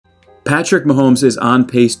Patrick Mahomes is on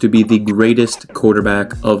pace to be the greatest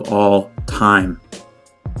quarterback of all time.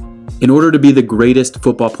 In order to be the greatest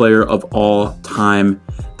football player of all time,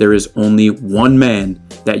 there is only one man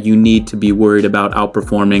that you need to be worried about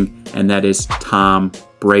outperforming, and that is Tom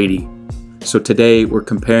Brady. So today we're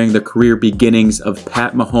comparing the career beginnings of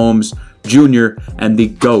Pat Mahomes Jr. and the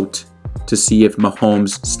GOAT to see if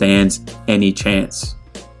Mahomes stands any chance.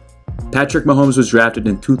 Patrick Mahomes was drafted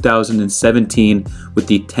in 2017 with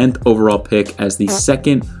the 10th overall pick as the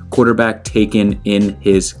second quarterback taken in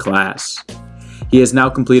his class. He has now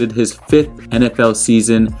completed his 5th NFL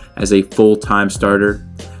season as a full-time starter.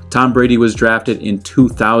 Tom Brady was drafted in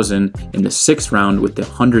 2000 in the 6th round with the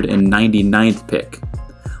 199th pick.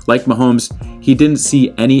 Like Mahomes, he didn't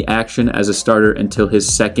see any action as a starter until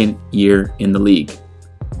his second year in the league.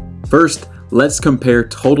 First, let's compare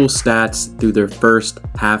total stats through their first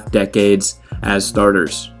half decades as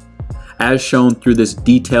starters. As shown through this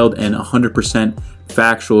detailed and 100%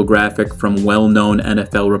 factual graphic from well-known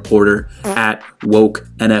NFL reporter at Woke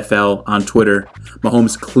NFL on Twitter,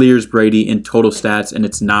 Mahomes clears Brady in total stats, and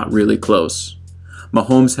it's not really close.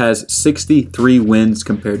 Mahomes has 63 wins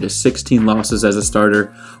compared to 16 losses as a starter,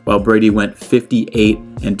 while Brady went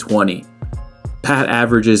 58-20. Pat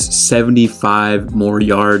averages 75 more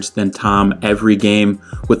yards than Tom every game,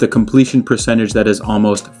 with a completion percentage that is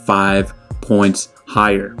almost 5 points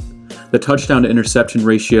higher. The touchdown to interception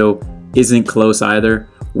ratio isn't close either,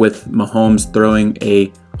 with Mahomes throwing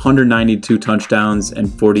 192 touchdowns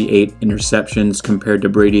and 48 interceptions compared to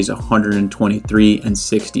Brady's 123 and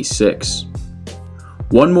 66.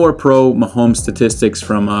 One more pro Mahomes statistics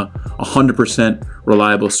from a 100%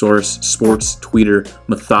 reliable source, sports tweeter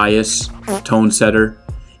Matthias Tonesetter.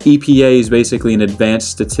 EPA is basically an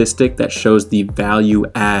advanced statistic that shows the value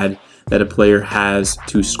add that a player has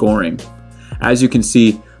to scoring. As you can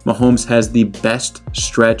see, Mahomes has the best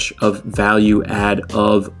stretch of value add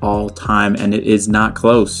of all time, and it is not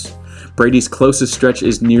close. Brady's closest stretch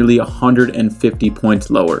is nearly 150 points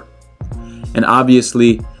lower. And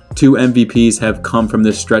obviously, 2 MVPs have come from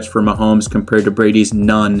this stretch for Mahomes compared to Brady's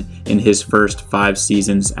none in his first 5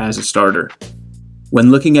 seasons as a starter.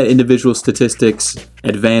 When looking at individual statistics,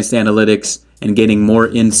 advanced analytics, and getting more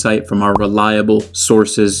insight from our reliable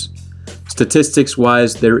sources,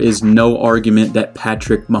 statistics-wise, there is no argument that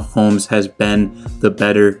Patrick Mahomes has been the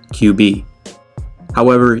better QB.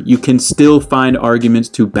 However, you can still find arguments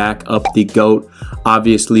to back up the GOAT,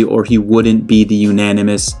 obviously, or he wouldn't be the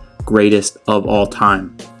unanimous greatest of all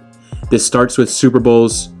time. This starts with Super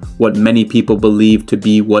Bowls, what many people believe to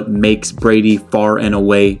be what makes Brady far and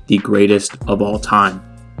away the greatest of all time.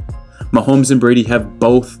 Mahomes and Brady have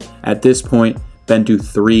both, at this point, been to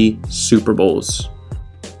 3 Super Bowls.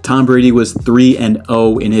 Tom Brady was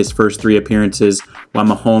 3-0 in his first 3 appearances, while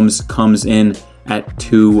Mahomes comes in at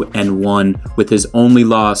 2-1, with his only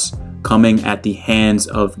loss coming at the hands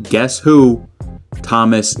of guess who?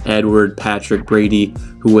 Thomas Edward Patrick Brady,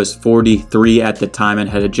 who was 43 at the time and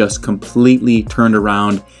had just completely turned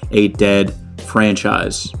around a dead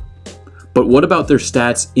franchise. But what about their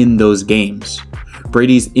stats in those games?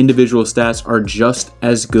 Brady's individual stats are just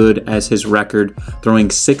as good as his record,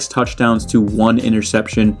 throwing 6 touchdowns to 1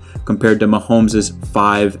 interception compared to Mahomes'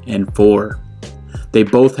 5 and 4. They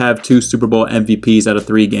both have 2 Super Bowl MVPs out of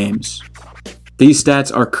 3 games. These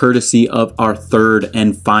stats are courtesy of our third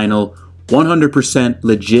and final 100%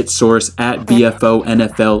 legit source at BFO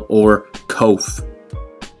NFL or KOF.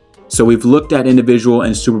 So we've looked at individual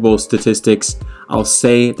and Super Bowl statistics. I'll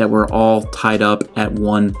say that we're all tied up at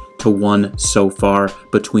 1-1 so far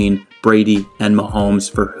between Brady and Mahomes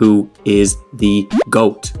for who is the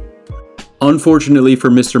GOAT. Unfortunately for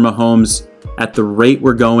Mr. Mahomes, at the rate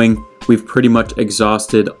we're going, we've pretty much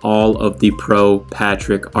exhausted all of the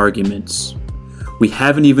pro-Patrick arguments. We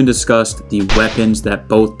haven't even discussed the weapons that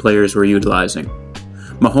both players were utilizing.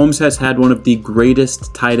 Mahomes has had one of the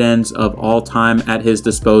greatest tight ends of all time at his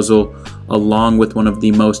disposal, along with one of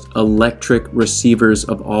the most electric receivers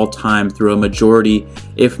of all time through a majority,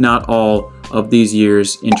 if not all, of these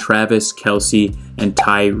years in Travis Kelce and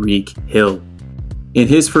Tyreek Hill. In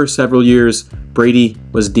his first several years, Brady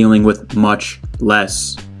was dealing with much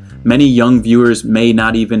less. Many young viewers may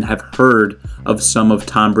not even have heard of some of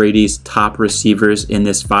Tom Brady's top receivers in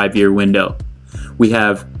this 5-year window. We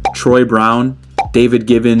have Troy Brown, David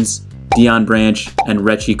Givens, Deion Branch, and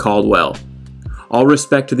Retchie Caldwell. All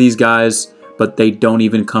respect to these guys, but they don't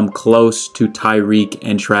even come close to Tyreek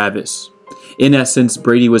and Travis. In essence,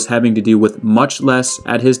 Brady was having to deal with much less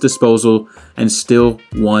at his disposal and still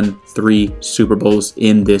won 3 Super Bowls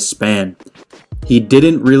in this span. He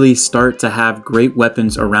didn't really start to have great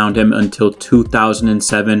weapons around him until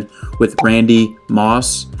 2007 with Randy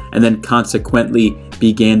Moss, and then consequently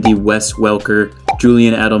began the Wes Welker,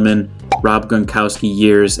 Julian Edelman, Rob Gronkowski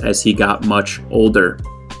years as he got much older.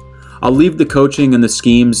 I'll leave the coaching and the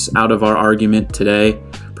schemes out of our argument today.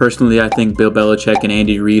 Personally, I think Bill Belichick and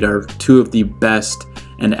Andy Reid are two of the best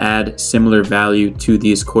and add similar value to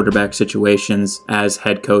these quarterback situations as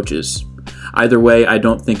head coaches. Either way, I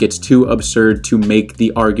don't think it's too absurd to make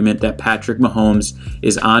the argument that Patrick Mahomes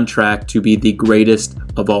is on track to be the greatest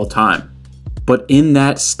of all time. But in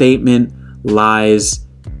that statement lies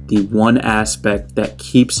the one aspect that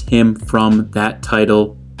keeps him from that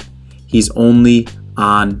title. He's only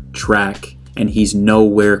on track, and he's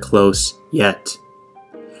nowhere close yet.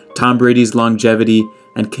 Tom Brady's longevity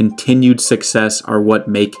and continued success are what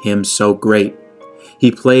make him so great.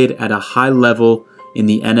 He played at a high level in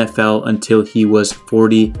the NFL until he was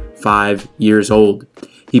 45 years old.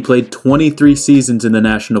 He played 23 seasons in the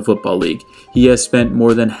National Football League. He has spent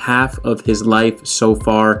more than half of his life so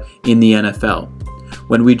far in the NFL.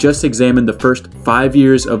 When we just examined the first 5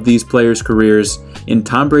 years of these players' careers, in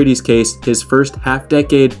Tom Brady's case, his first half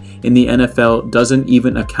decade in the NFL doesn't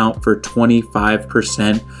even account for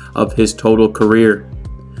 25% of his total career.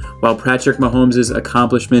 While Patrick Mahomes'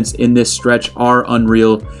 accomplishments in this stretch are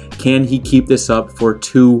unreal, can he keep this up for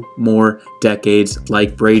 2 more decades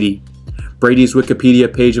like Brady? Brady's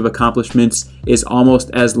Wikipedia page of accomplishments is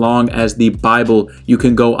almost as long as the Bible. You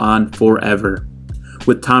can go on forever.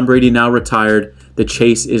 With Tom Brady now retired, the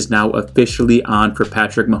chase is now officially on for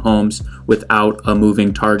Patrick Mahomes without a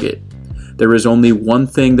moving target. There is only one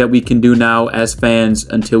thing that we can do now as fans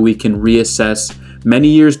until we can reassess many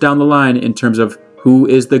years down the line in terms of who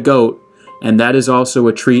is the GOAT, and that is also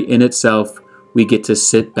a treat in itself. We get to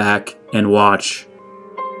sit back and watch.